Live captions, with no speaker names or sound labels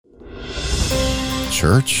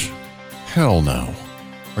Church? Hell no.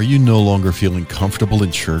 Are you no longer feeling comfortable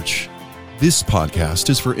in church? This podcast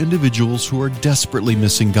is for individuals who are desperately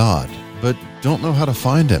missing God, but don't know how to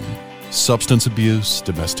find Him. Substance abuse,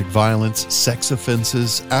 domestic violence, sex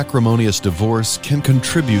offenses, acrimonious divorce can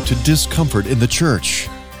contribute to discomfort in the church.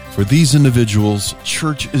 For these individuals,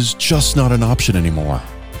 church is just not an option anymore.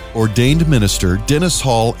 Ordained minister Dennis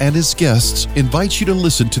Hall and his guests invite you to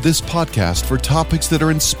listen to this podcast for topics that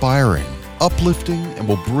are inspiring, uplifting, and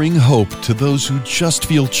will bring hope to those who just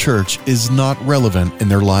feel church is not relevant in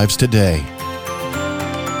their lives today.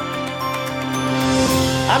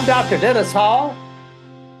 I'm Dr. Dennis Hall,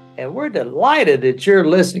 and we're delighted that you're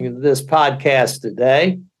listening to this podcast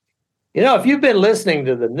today. You know, if you've been listening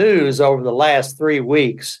to the news over the last 3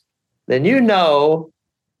 weeks, then you know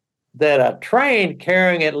that a train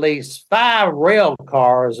carrying at least 5 rail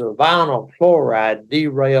cars of vinyl chloride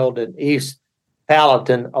derailed in East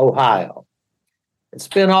Palatine, Ohio. It's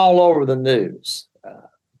been all over the news.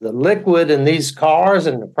 The liquid in these cars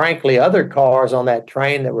and frankly other cars on that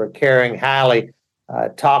train that were carrying highly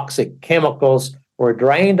toxic chemicals were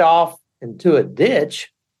drained off into a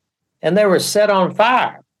ditch, and they were set on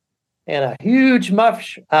fire. And a huge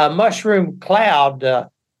mushroom cloud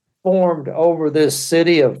formed over this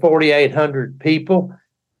city of 4,800 people.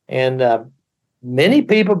 And many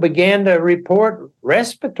people began to report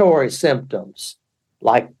respiratory symptoms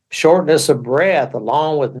like shortness of breath,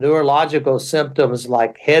 along with neurological symptoms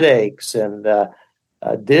like headaches and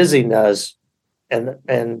dizziness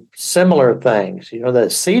and similar things. You know, the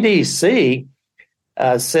CDC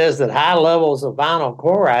says that high levels of vinyl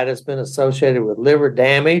chloride has been associated with liver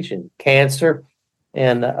damage and cancer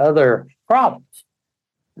and other problems.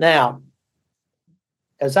 Now,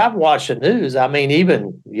 as I've watched the news, I mean,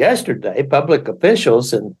 even yesterday, public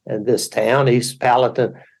officials in this town, East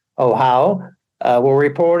Palatine, Ohio, were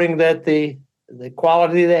reporting that the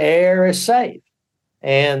quality of the air is safe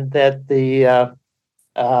and that the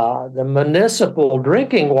municipal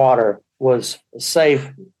drinking water was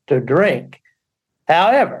safe to drink.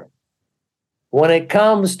 However, when it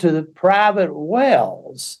comes to the private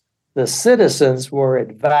wells, the citizens were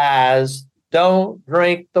advised, don't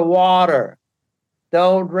drink the water.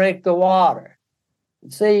 Don't drink the water.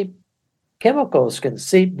 See, chemicals can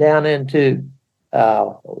seep down into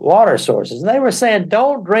water sources. And they were saying,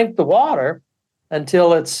 don't drink the water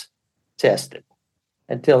until it's tested.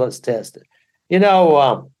 You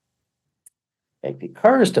know, it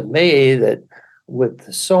occurs to me that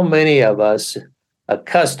with so many of us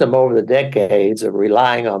accustomed over the decades of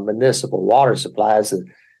relying on municipal water supplies, that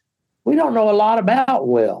we don't know a lot about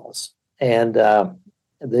wells. And the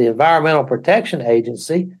Environmental Protection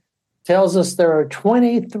Agency tells us there are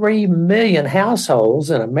 23 million households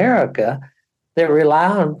in America that rely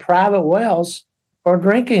on private wells for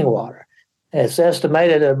drinking water. And it's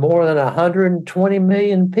estimated that more than 120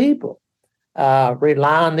 million people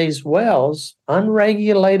rely on these wells,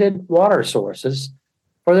 unregulated water sources,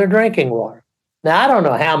 for their drinking water. Now, I don't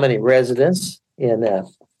know how many residents in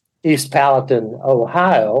East Palatine,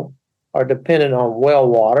 Ohio, are dependent on well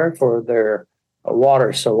water for their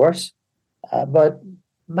water source. But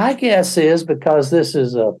my guess is, because this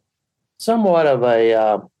is somewhat of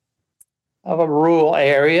a rural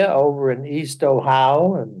area over in East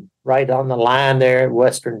Ohio and right on the line there in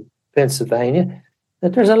western Pennsylvania,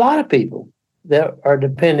 that there's a lot of people that are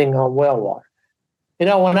depending on well water. You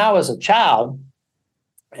know, when I was a child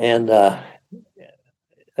and a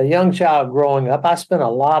young child growing up, I spent a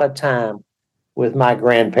lot of time with my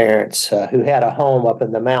grandparents who had a home up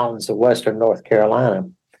in the mountains of western North Carolina.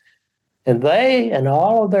 And they and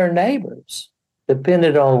all of their neighbors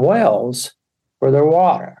depended on wells for their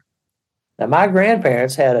water. Now, my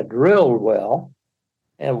grandparents had a drilled well,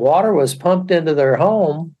 and water was pumped into their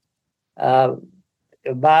home by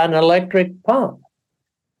an electric pump.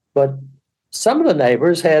 But some of the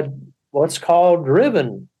neighbors had what's called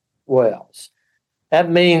driven wells. That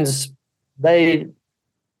means they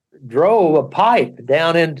drove a pipe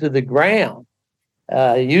down into the ground.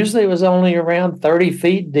 Usually it was only around 30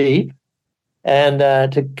 feet deep, and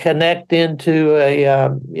to connect into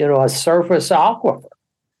a surface aquifer.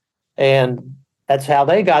 And that's how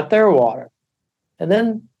they got their water. And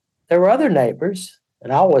then there were other neighbors,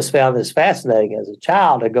 and I always found this fascinating as a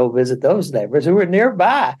child to go visit those neighbors who were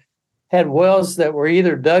nearby, had wells that were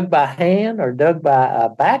either dug by hand or dug by a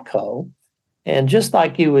backhoe. And just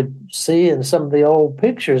like you would see in some of the old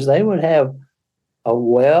pictures, they would have a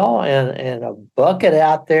well and a bucket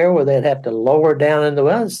out there where they'd have to lower down in the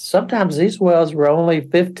wells. Sometimes these wells were only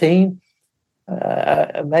 15,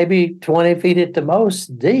 maybe 20 feet at the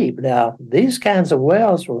most deep. Now, these kinds of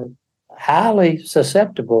wells were highly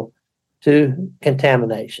susceptible to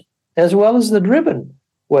contamination, as well as the driven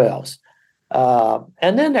wells.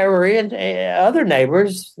 And then there were other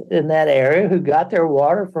neighbors in that area who got their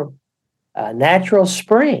water from natural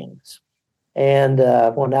springs. And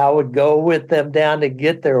when I would go with them down to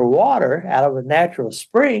get their water out of a natural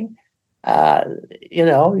spring,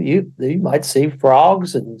 you might see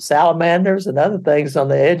frogs and salamanders and other things on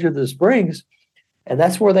the edge of the springs, and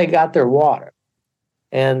that's where they got their water.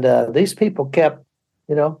 And these people kept,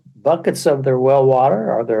 buckets of their well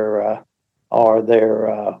water or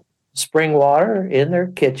their spring water in their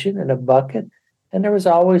kitchen in a bucket, and there was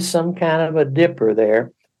always some kind of a dipper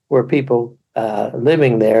there where people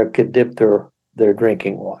living there could dip their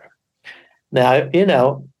drinking water. Now,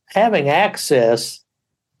 having access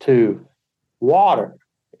to water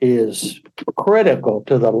is critical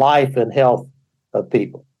to the life and health of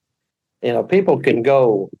people. People can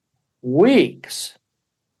go weeks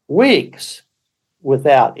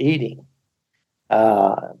without eating,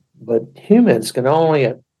 but humans can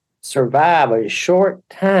only survive a short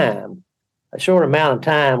amount of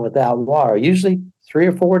time without water, usually 3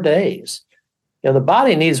 or 4 days. The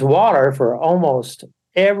body needs water for almost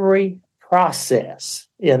every process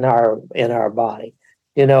in our body.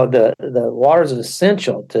 The water is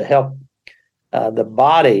essential to help the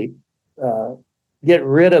body get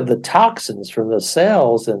rid of the toxins from the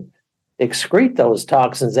cells and excrete those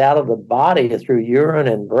toxins out of the body through urine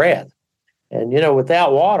and breath. And,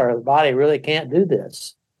 without water, the body really can't do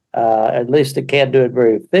this. At least it can't do it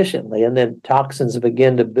very efficiently. And then toxins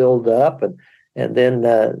begin to build up, and then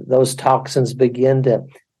those toxins begin to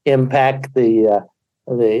impact the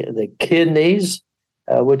kidneys,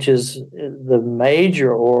 which is the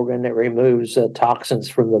major organ that removes toxins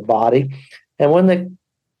from the body. And when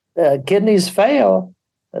the kidneys fail,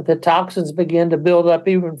 the toxins begin to build up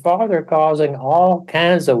even farther, causing all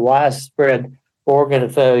kinds of widespread organ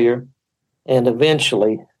failure and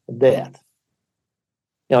eventually death.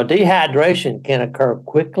 Dehydration can occur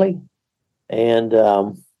quickly, and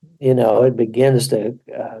it begins to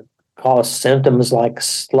cause symptoms like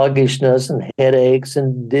sluggishness and headaches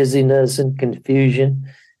and dizziness and confusion.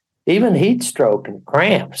 Even heat stroke and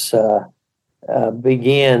cramps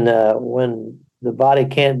begin when the body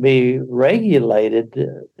can't be regulated.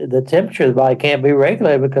 The temperature of the body can't be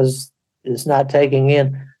regulated because it's not taking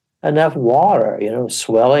in enough water.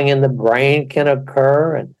 Swelling in the brain can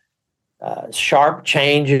occur, and sharp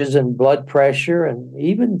changes in blood pressure, and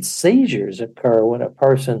even seizures occur when a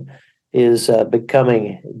person is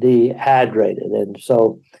becoming dehydrated. And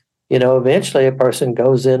so, eventually a person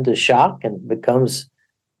goes into shock and becomes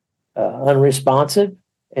unresponsive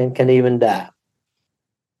and can even die.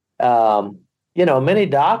 Many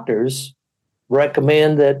doctors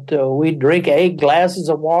recommend that we drink 8 glasses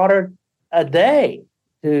of water a day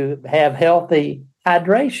to have healthy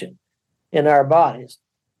hydration in our bodies.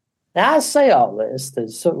 Now, I say all this to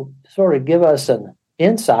sort of give us an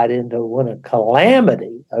insight into when a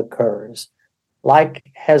calamity occurs, like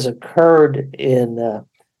has occurred in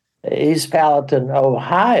East Palatine,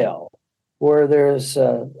 Ohio, where there's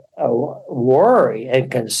a worry and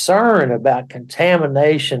concern about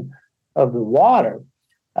contamination of the water.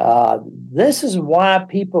 This is why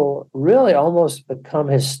people really almost become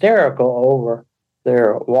hysterical over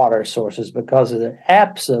their water sources, because it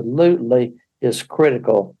absolutely is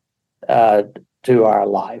critical to our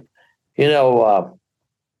life. The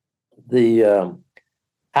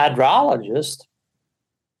hydrologists,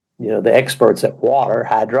 the experts at water,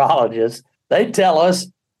 hydrologists, they tell us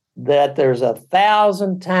that there's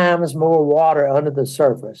 1,000 times more water under the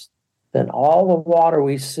surface than all the water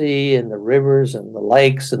we see in the rivers and the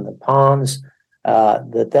lakes and the ponds.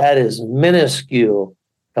 That is minuscule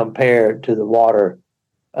compared to the water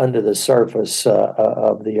under the surface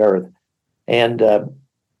of the earth. And the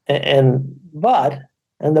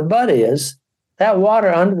but is that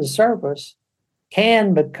water under the surface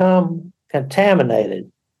can become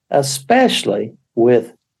contaminated, especially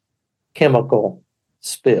with chemical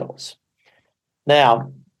spills.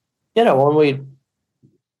 Now, when we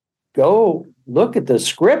go look at the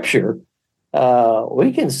scripture,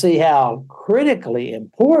 we can see how critically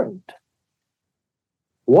important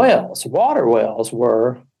water wells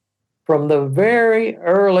were from the very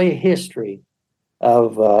early history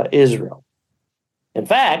of Israel. In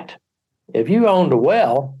fact, if you owned a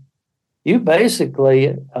well, you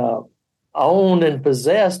basically owned and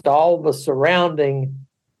possessed all the surrounding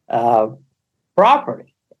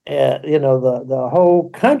property, the whole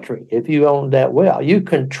country. If you owned that well, you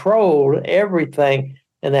controlled everything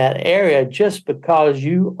in that area just because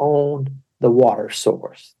you owned the water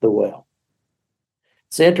source, the well.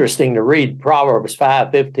 It's interesting to read Proverbs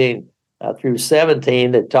 5:15 through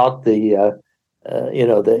 17 that taught the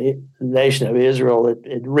nation of Israel.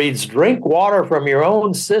 It reads, "Drink water from your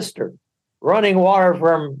own cistern, running water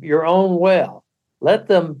from your own well. Let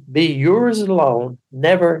them be yours alone,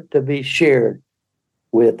 never to be shared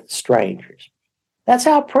with strangers." That's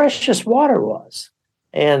how precious water was.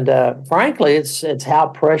 And frankly, it's how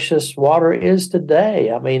precious water is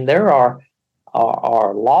today. I mean, there are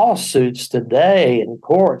lawsuits today in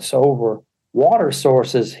courts over water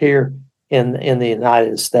sources here in the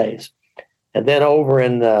United States. And then over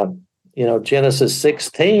in Genesis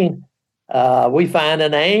 16, we find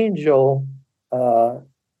an angel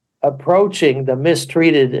approaching the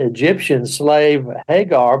mistreated Egyptian slave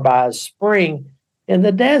Hagar by a spring in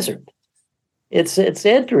the desert. It's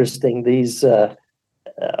interesting, these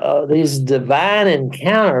divine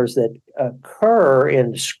encounters that occur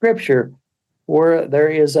in Scripture where there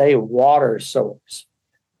is a water source.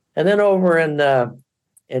 And then over in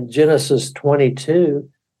Genesis 22,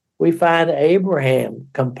 we find Abraham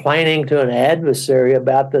complaining to an adversary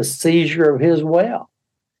about the seizure of his well.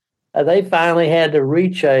 They finally had to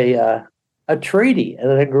reach a treaty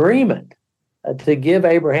and an agreement to give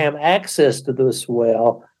Abraham access to this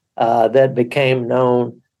well that became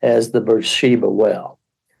known as the Beersheba well,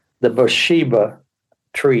 the Beersheba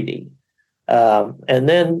Treaty. And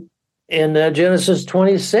then in Genesis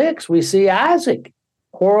 26, we see Isaac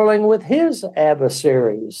quarreling with his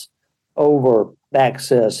adversaries over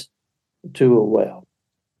access to a well.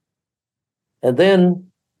 And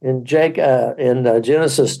then in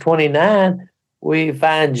Genesis 29, we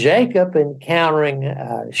find Jacob encountering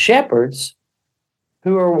shepherds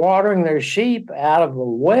who are watering their sheep out of a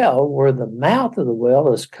well where the mouth of the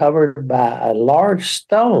well is covered by a large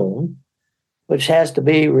stone, which has to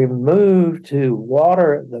be removed to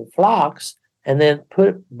water the flocks and then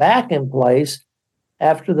put back in place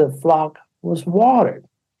after the flock was watered.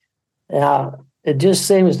 Now, it just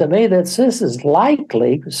seems to me that this is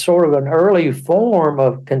likely sort of an early form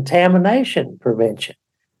of contamination prevention,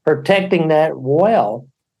 protecting that well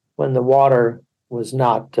when the water was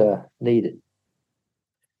not needed.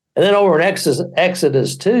 And then over in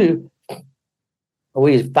Exodus 2,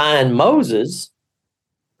 we find Moses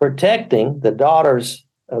protecting the daughters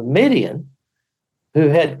of Midian who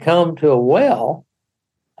had come to a well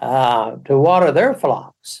to water their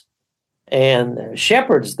flocks. And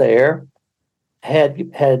shepherds there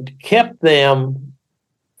had kept them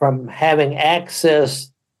from having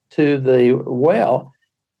access to the well.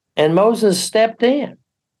 And Moses stepped in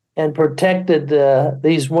and protected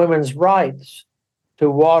these women's rights to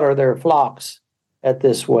water their flocks at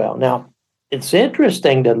this well. Now, it's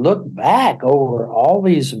interesting to look back over all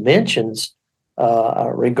these mentions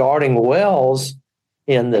regarding wells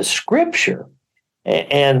in the Scripture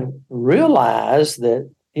and realize that,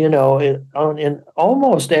 in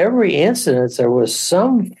almost every instance, there was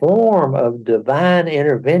some form of divine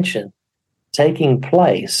intervention taking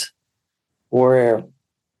place where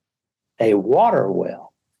a water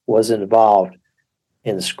well was involved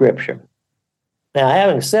in Scripture. Now,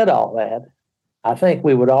 having said all that, I think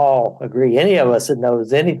we would all agree, any of us that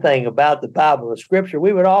knows anything about the Bible or Scripture,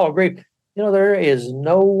 we would all agree, there is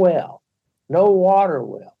no well, no water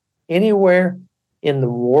well anywhere in the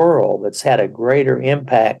world that's had a greater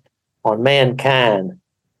impact on mankind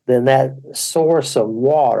than that source of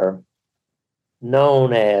water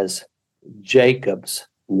known as Jacob's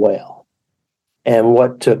well and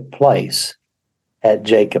what took place at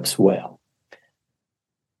Jacob's well.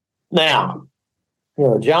 Now,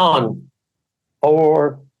 John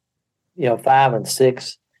 4, 5 and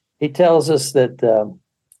 6, he tells us that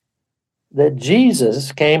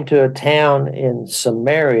Jesus came to a town in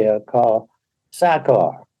Samaria called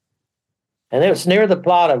Sychar. And it was near the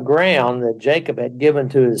plot of ground that Jacob had given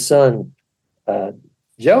to his son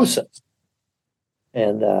Joseph.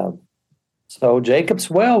 And so Jacob's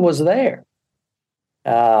well was there. They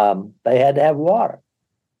had to have water.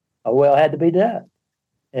 A well had to be dug.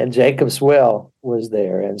 And Jacob's well was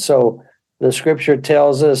there. And so the Scripture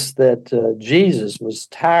tells us that Jesus was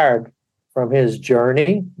tired from his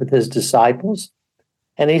journey with his disciples,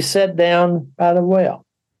 and he sat down by the well.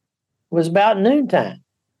 It was about noontime,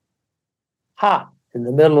 hot in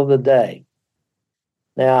the middle of the day.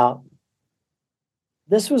 Now,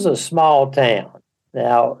 this was a small town.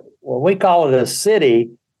 Now, when we call it a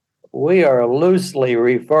city, we are loosely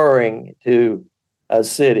referring to a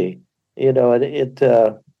city.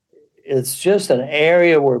 It's just an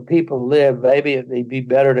area where people live. Maybe it'd be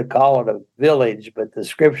better to call it a village, but the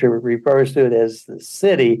Scripture refers to it as the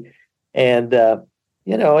city. And,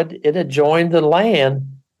 it adjoined the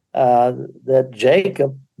land that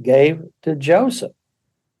Jacob gave to Joseph.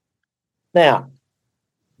 Now,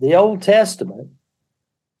 the Old Testament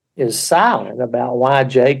is silent about why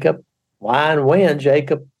and when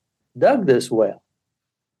Jacob dug this well.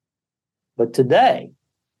 But today,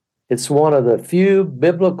 it's one of the few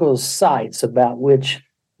biblical sites about which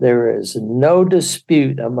there is no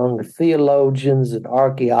dispute among theologians and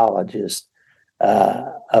archaeologists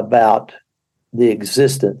about the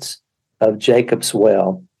existence of Jacob's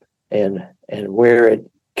well and where it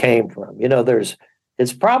came from.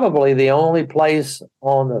 It's probably the only place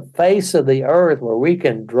on the face of the earth where we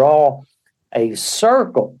can draw a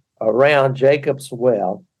circle around Jacob's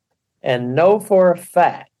well and know for a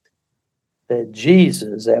fact that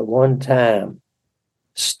Jesus at one time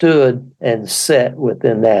stood and sat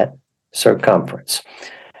within that circumference.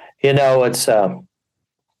 It's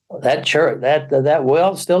that church, that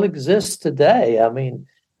well still exists today. I mean,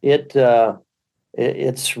 it's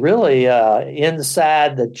really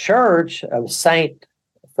inside the church of Saint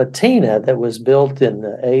Fatina that was built in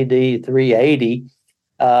AD 380,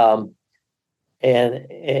 and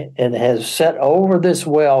has sat over this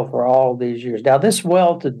well for all these years. Now, this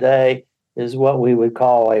well today is what we would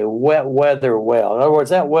call a wet weather well. In other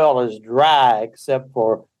words, that well is dry except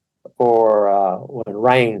for when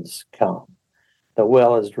rains come. The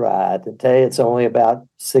well is dry. Today, it's only about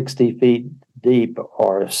 60 feet deep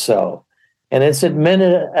or so. And it's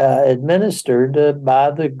administered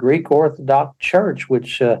by the Greek Orthodox Church,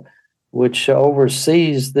 which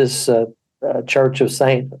oversees this Church of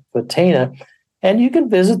Saint Fatina. And you can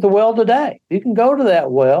visit the well today. You can go to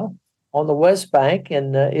that well on the West Bank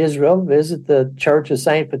in Israel, visit the Church of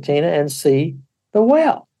Saint Fatina, and see the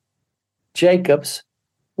well, Jacob's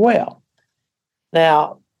well.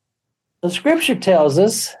 Now, the Scripture tells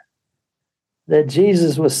us that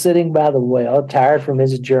Jesus was sitting by the well, tired from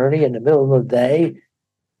his journey in the middle of the day,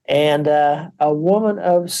 and a woman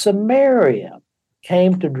of Samaria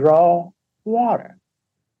came to draw water.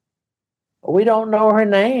 We don't know her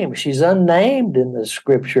name. She's unnamed in the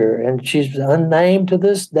Scripture, and she's unnamed to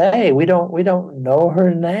this day. We don't know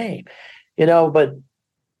her name, but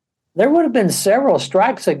there would have been several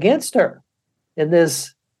strikes against her in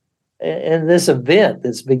this event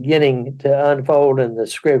that's beginning to unfold in the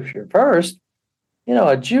Scripture. First,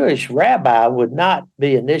 a Jewish rabbi would not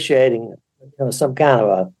be initiating some kind of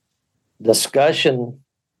a discussion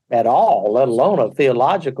at all, let alone a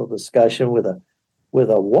theological discussion with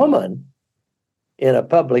a woman in a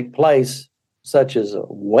public place such as a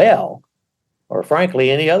well, or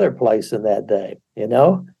frankly any other place in that day,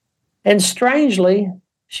 And strangely,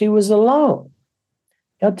 she was alone.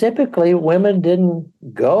 Typically women didn't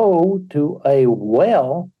go to a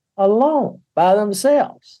well alone by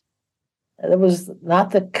themselves. It was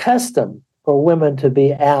not the custom for women to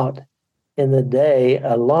be out in the day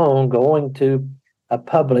alone going to a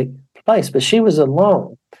public place, but she was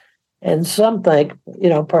alone. And some think,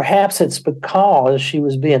 perhaps it's because she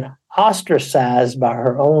was being ostracized by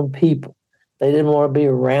her own people. They didn't want to be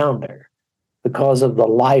around her because of the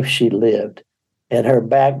life she lived and her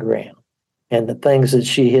background and the things that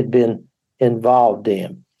she had been involved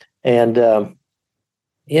in. And,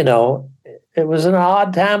 it was an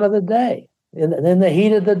odd time of the day, in the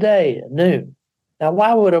heat of the day at noon. Now,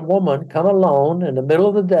 why would a woman come alone in the middle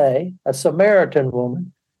of the day, a Samaritan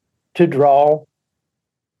woman, to draw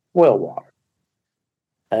well water?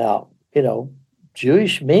 Now,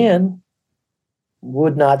 Jewish men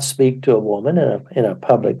would not speak to a woman in a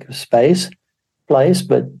public place,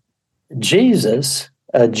 but Jesus,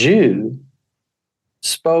 a Jew,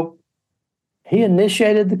 spoke. He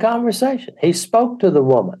initiated the conversation. He spoke to the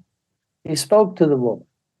woman.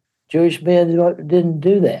 Jewish men didn't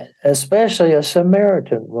do that, especially a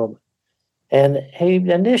Samaritan woman. And he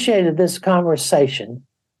initiated this conversation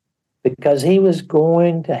because he was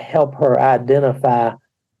going to help her identify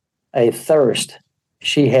a thirst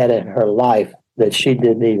she had in her life that she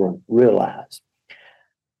didn't even realize.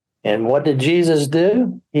 And what did Jesus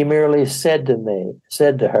do? He merely said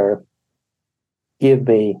to her, "Give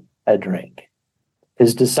me a drink."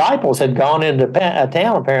 His disciples had gone into a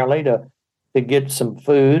town apparently to get some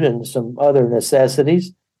food and some other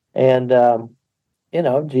necessities. And,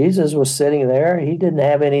 Jesus was sitting there. He didn't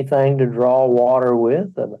have anything to draw water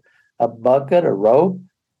with, a bucket, a rope.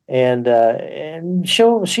 And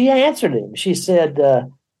she answered him. She said,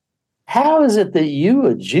 "How is it that you,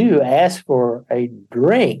 a Jew, ask for a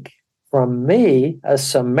drink from me, a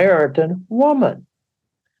Samaritan woman?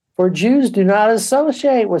 For Jews do not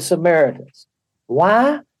associate with Samaritans."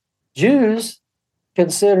 Why? Jews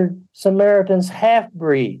considered Samaritans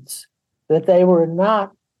half-breeds, that they were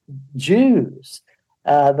not Jews.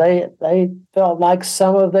 They felt like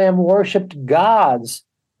some of them worshipped gods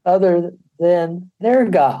other than their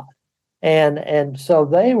God. And so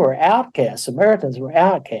they were outcasts. Samaritans were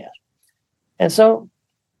outcasts. And so,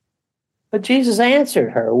 but Jesus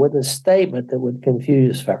answered her with a statement that would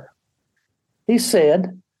confuse her. He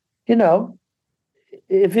said, you know,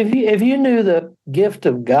 if you knew the gift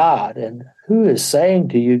of God and who is saying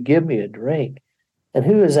to you, give me a drink, and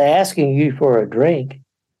who is asking you for a drink,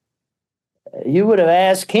 you would have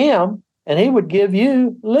asked him and he would give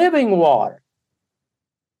you living water.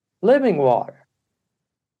 Living water.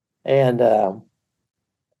 And the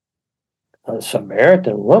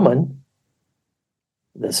Samaritan woman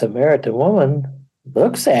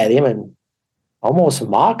looks at him and almost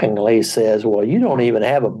mockingly says, well, you don't even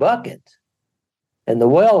have a bucket. And the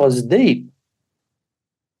well is deep.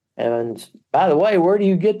 And by the way, where do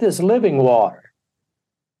you get this living water?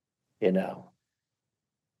 You know.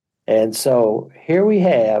 And so here we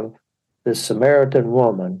have this Samaritan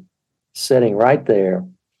woman sitting right there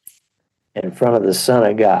in front of the Son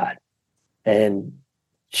of God. And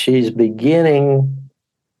she's beginning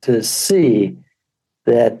to see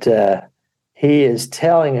that he is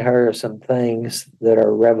telling her some things that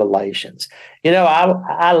are revelations. You know,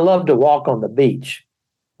 I love to walk on the beach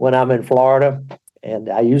when I'm in Florida, and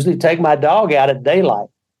I usually take my dog out at daylight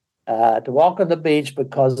to walk on the beach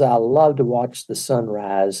because I love to watch the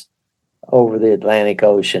sunrise over the Atlantic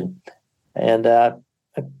Ocean. And a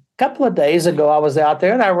couple of days ago, I was out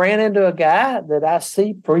there and I ran into a guy that I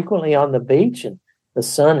see frequently on the beach, and the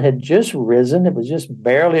sun had just risen. It was just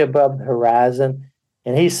barely above the horizon.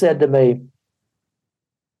 And he said to me,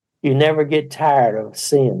 you never get tired of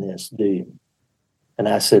seeing this, do you? And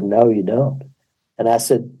I said, no, you don't. And I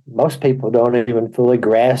said, most people don't even fully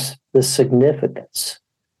grasp the significance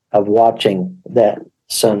of watching that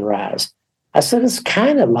sunrise. I said, it's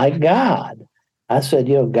kind of like God. I said,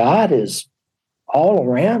 you know, God is all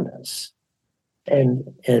around us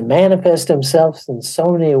and manifests himself in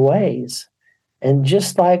so many ways. And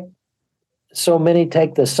just like so many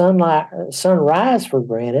take the sunrise for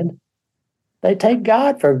granted, they take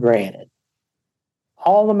God for granted.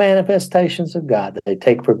 All the manifestations of God that they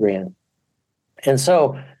take for granted. And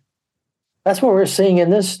so that's what we're seeing in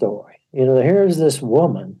this story. You know, here's this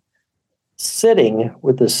woman sitting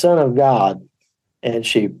with the Son of God, and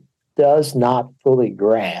she does not fully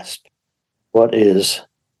grasp what is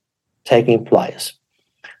taking place.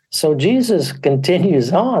 So Jesus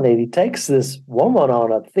continues on, and he takes this woman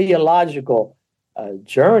on a theological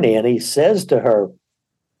journey, and he says to her,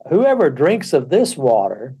 whoever drinks of this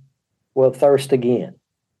water will thirst again.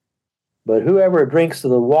 But whoever drinks of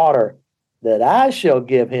the water that I shall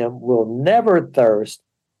give him will never thirst,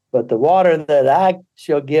 but the water that I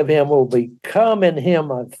shall give him will become in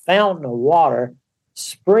him a fountain of water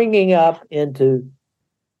springing up into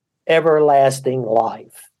everlasting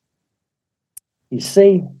life. You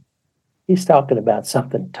see, he's talking about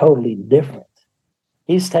something totally different.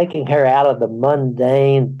 He's taking her out of the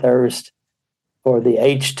mundane thirst for the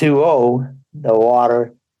H2O, the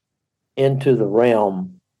water, into the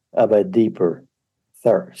realm of a deeper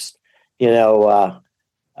thirst. You know,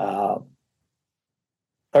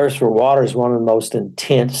 thirst for water is one of the most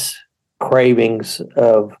intense cravings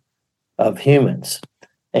of humans.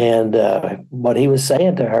 And what he was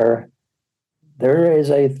saying to her, there is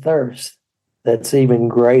a thirst that's even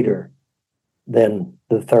greater than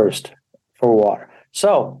the thirst for water.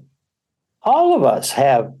 So all of us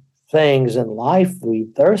have things in life we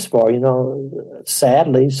thirst for. You know,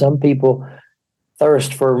 sadly, some people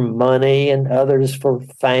thirst for money, and others for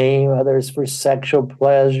fame, others for sexual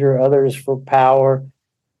pleasure, others for power.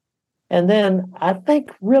 And then I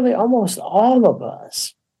think really almost all of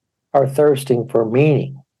us are thirsting for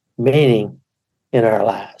meaning in our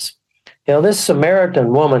lives. You know, this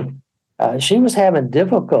Samaritan woman, she was having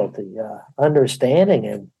difficulty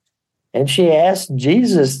understanding, and she asked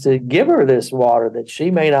Jesus to give her this water that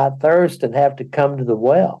she may not thirst and have to come to the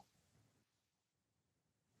well.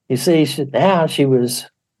 You see, now she was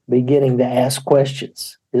beginning to ask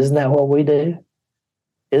questions. Isn't that what we do?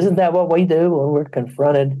 Isn't that what we do when we're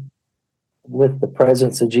confronted with the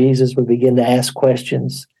presence of Jesus? We begin to ask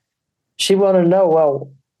questions. She wanted to know,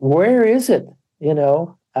 well, where is it? Where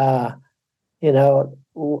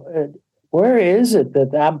is it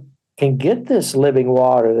that I can get this living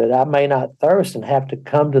water, that I may not thirst and have to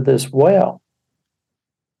come to this well?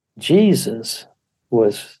 Jesus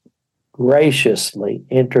was graciously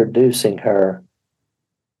introducing her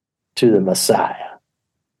to the Messiah,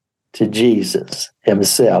 to Jesus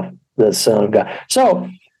himself, the Son of God. So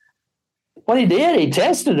what he did, he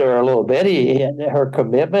tested her a little bit. He had her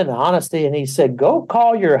commitment and honesty, and he said, go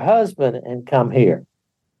call your husband and come here.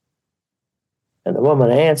 And the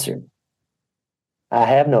woman answered, I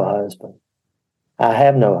have no husband. I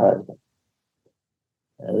have no husband.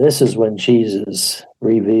 This is when Jesus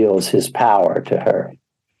reveals his power to her.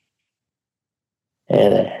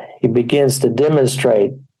 And he begins to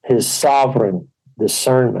demonstrate his sovereign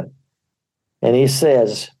discernment. And he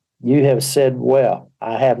says, you have said, well,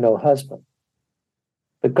 I have no husband.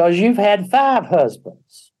 Because you've had 5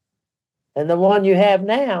 husbands. And the one you have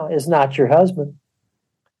now is not your husband.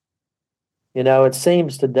 You know, it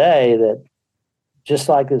seems today that just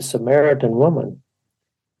like the Samaritan woman,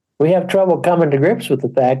 we have trouble coming to grips with the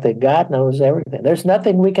fact that God knows everything. There's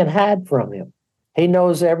nothing we can hide from him. He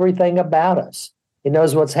knows everything about us. He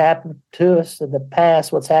knows what's happened to us in the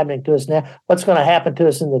past, what's happening to us now, what's going to happen to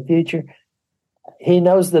us in the future. He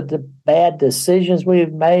knows the bad decisions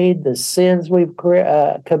we've made, the sins we've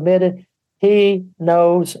committed. He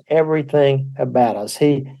knows everything about us.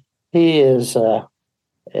 He is,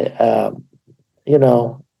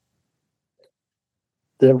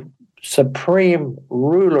 the supreme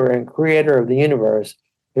ruler and creator of the universe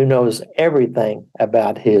who knows everything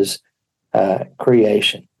about his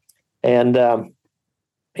creation. And,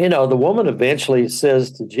 the woman eventually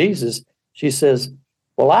says to Jesus, she says,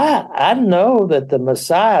 well, I know that the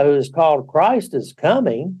Messiah who is called Christ is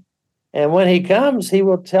coming. And when he comes, he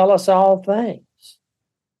will tell us all things.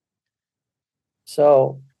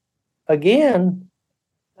 So, again,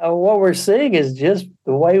 what we're seeing is just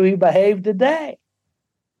the way we behave today.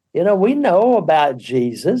 We know about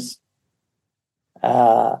Jesus.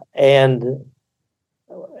 And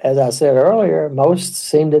as I said earlier, most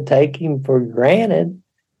seem to take him for granted.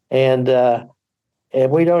 And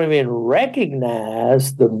we don't even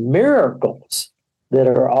recognize the miracles that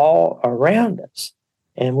are all around us.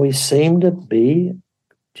 And we seem to be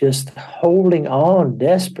just holding on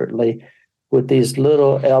desperately with these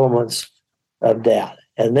little elements of doubt.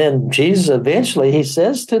 And then Jesus eventually, he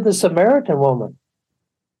says to the Samaritan woman,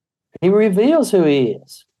 he reveals who he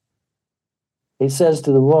is. He says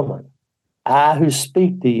to the woman, I who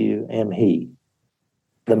speak to you am he,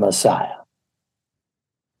 the Messiah.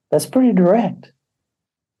 That's pretty direct.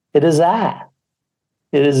 It is I.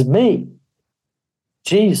 It is me,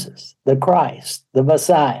 Jesus, the Christ, the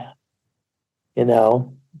Messiah. There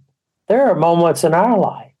are moments in our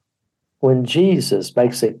life when Jesus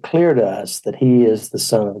makes it clear to us that he is the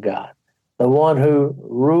Son of God, the one who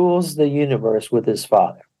rules the universe with his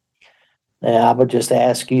Father. Now, I would just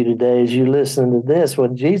ask you today, as you listen to this,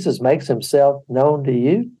 when Jesus makes himself known to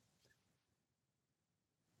you,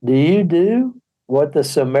 do you do what the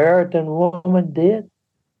Samaritan woman did?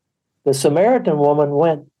 The Samaritan woman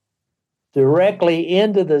went directly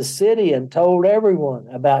into the city and told everyone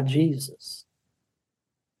about Jesus,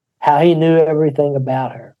 how he knew everything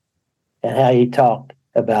about her, and how he talked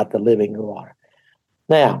about the living water.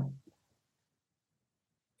 Now,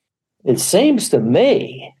 it seems to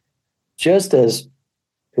me, just as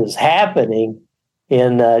is happening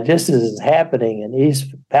in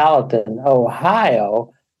East Palatine,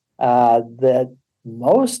 Ohio, that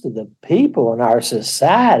most of the people in our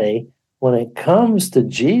society, when it comes to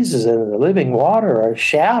Jesus and the living water, are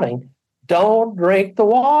shouting, "Don't drink the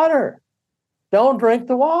water! Don't drink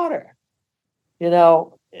the water!"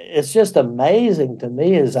 It's just amazing to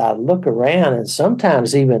me as I look around and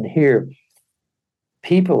sometimes even hear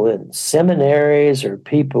people in seminaries or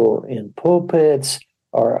people in pulpits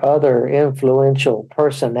or other influential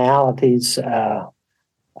personalities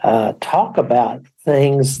talk about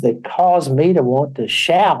things that cause me to want to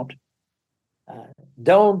shout,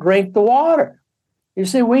 don't drink the water. You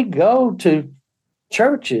see, we go to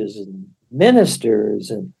churches and ministers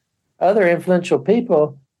and other influential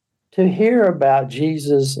people to hear about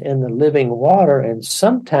Jesus and the living water, and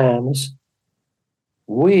sometimes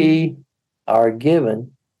we are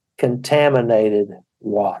given contaminated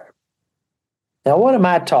water. Now, what am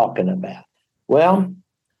I talking about? Well,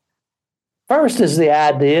 first is the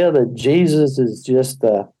idea that Jesus is just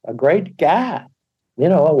a great guy,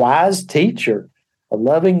 a wise teacher, a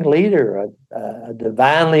loving leader, a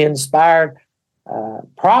divinely inspired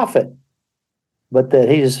prophet, but that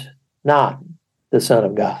he's not the Son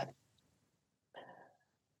of God.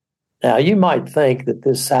 Now, you might think that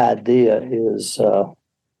this idea is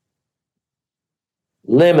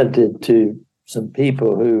limited to some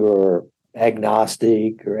people who are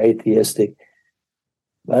agnostic or atheistic,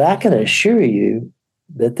 but I can assure you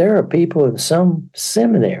that there are people in some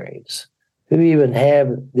seminaries who even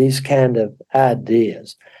have these kind of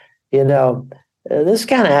ideas. This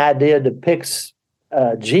kind of idea depicts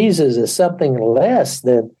Jesus as something less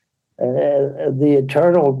than the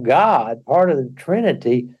eternal God, part of the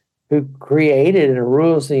Trinity, who created and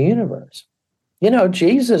rules the universe.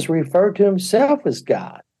 Jesus referred to himself as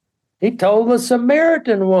God. He told the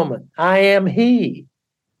Samaritan woman, I am he.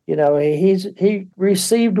 he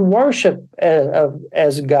received worship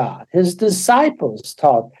as God. His disciples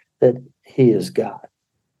taught that he is God.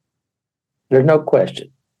 There's no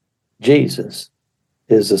question. Jesus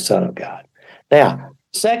is the Son of God. Now,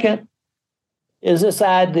 second is this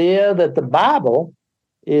idea that the Bible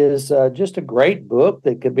is just a great book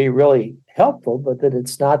that could be really helpful, but that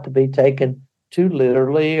it's not to be taken too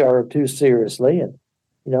literally or too seriously. And,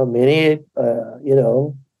 many,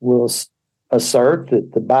 will assert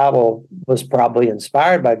that the Bible was probably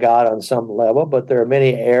inspired by God on some level, but there are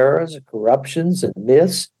many errors, corruptions, and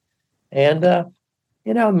myths. And,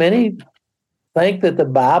 many think that the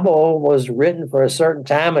Bible was written for a certain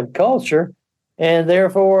time and culture, and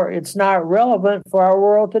therefore it's not relevant for our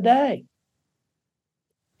world today.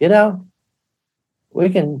 We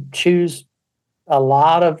can choose a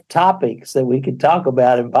lot of topics that we could talk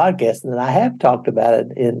about in podcasts, and I have talked about it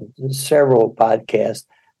in several podcasts,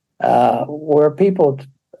 where people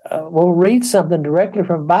will read something directly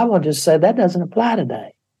from the Bible and just say, that doesn't apply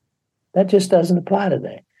today. That just doesn't apply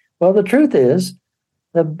today. Well, the truth is,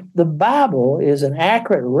 the Bible is an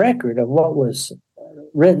accurate record of what was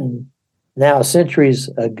written now centuries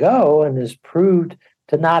ago and is proved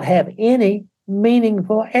to not have any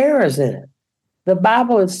meaningful errors in it. The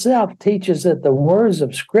Bible itself teaches that the words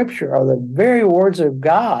of Scripture are the very words of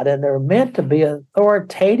God, and they're meant to be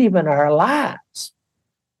authoritative in our lives.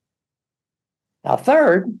 Now,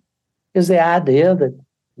 third is the idea that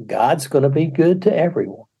God's going to be good to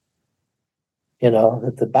everyone.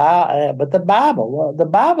 That the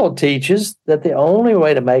Bible teaches that the only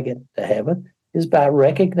way to make it to heaven is by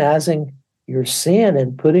recognizing your sin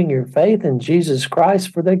and putting your faith in Jesus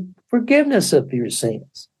Christ for the forgiveness of your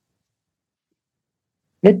sins.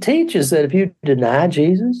 It teaches that if you deny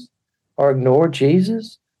Jesus or ignore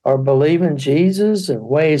Jesus or believe in Jesus in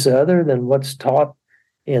ways other than what's taught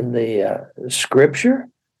in the Scripture,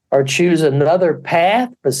 or choose another path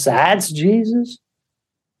besides Jesus,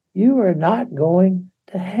 you are not going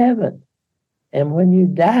to heaven. And when you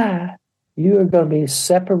die, you are going to be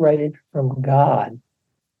separated from God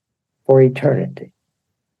for eternity.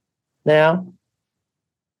 Now,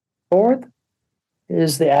 fourth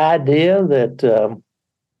is the idea that,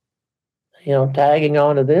 tagging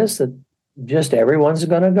on to this, that just everyone's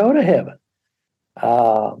going to go to heaven.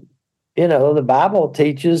 The Bible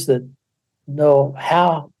teaches that no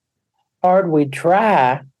how hard we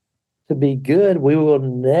try to be good, we will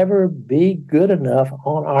never be good enough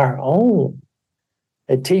on our own.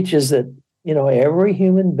 It teaches that, every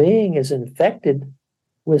human being is infected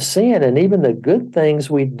with sin, and even the good things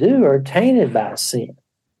we do are tainted by sin.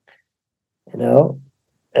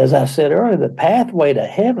 As I said earlier, the pathway to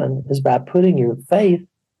heaven is by putting your faith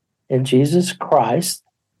in Jesus Christ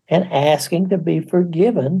and asking to be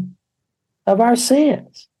forgiven of our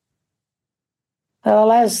sins. Now, the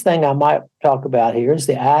last thing I might talk about here is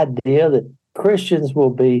the idea that Christians will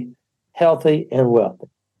be healthy and wealthy.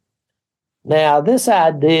 Now, this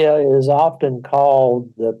idea is often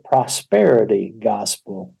called the prosperity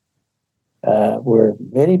gospel, where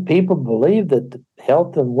many people believe that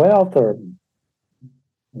health and wealth are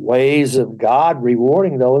ways of God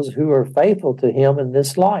rewarding those who are faithful to Him in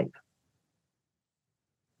this life.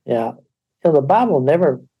 Now, the Bible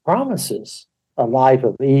never promises a life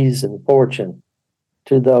of ease and fortune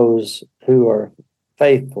to those who are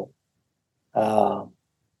faithful.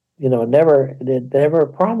 It never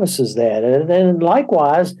promises that. And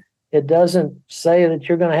likewise, it doesn't say that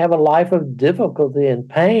you're going to have a life of difficulty and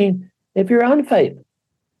pain if you're unfaithful.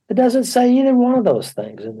 It doesn't say either one of those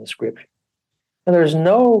things in the Scripture. And there's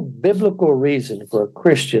no biblical reason for a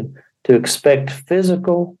Christian to expect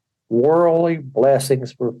physical, worldly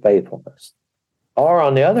blessings for faithfulness. Or,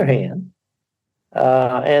 on the other hand,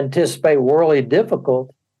 anticipate worldly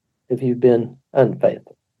difficulty if you've been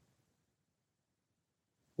unfaithful.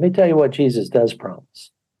 Let me tell you what Jesus does promise.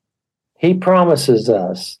 He promises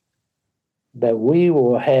us that we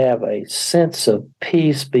will have a sense of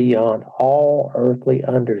peace beyond all earthly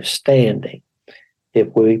understanding if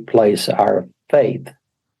we place our faith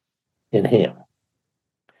in Him.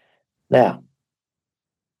 Now,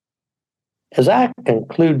 as I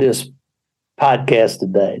conclude this podcast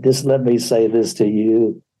today, just let me say this to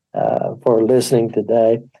you for listening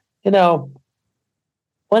today.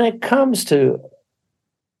 When it comes to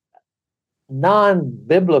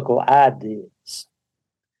non-biblical ideas,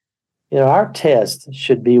 our test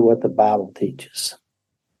should be what the Bible teaches.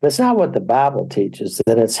 If it's not what the Bible teaches,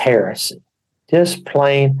 then it's heresy, just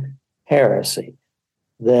plain heresy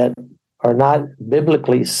that are not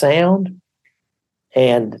biblically sound.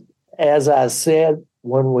 And as I said,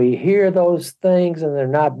 when we hear those things and they're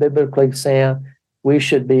not biblically sound, we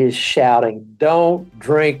should be shouting, "Don't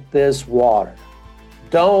drink this water.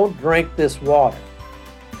 Don't drink this water."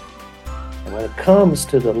 And when it comes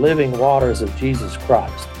to the living waters of Jesus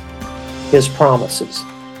Christ, His promises,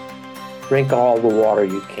 drink all the water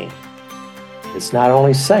you can. It's not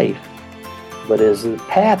only safe, but is the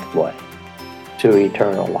pathway to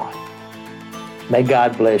eternal life. May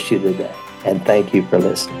God bless you today, and thank you for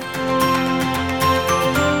listening.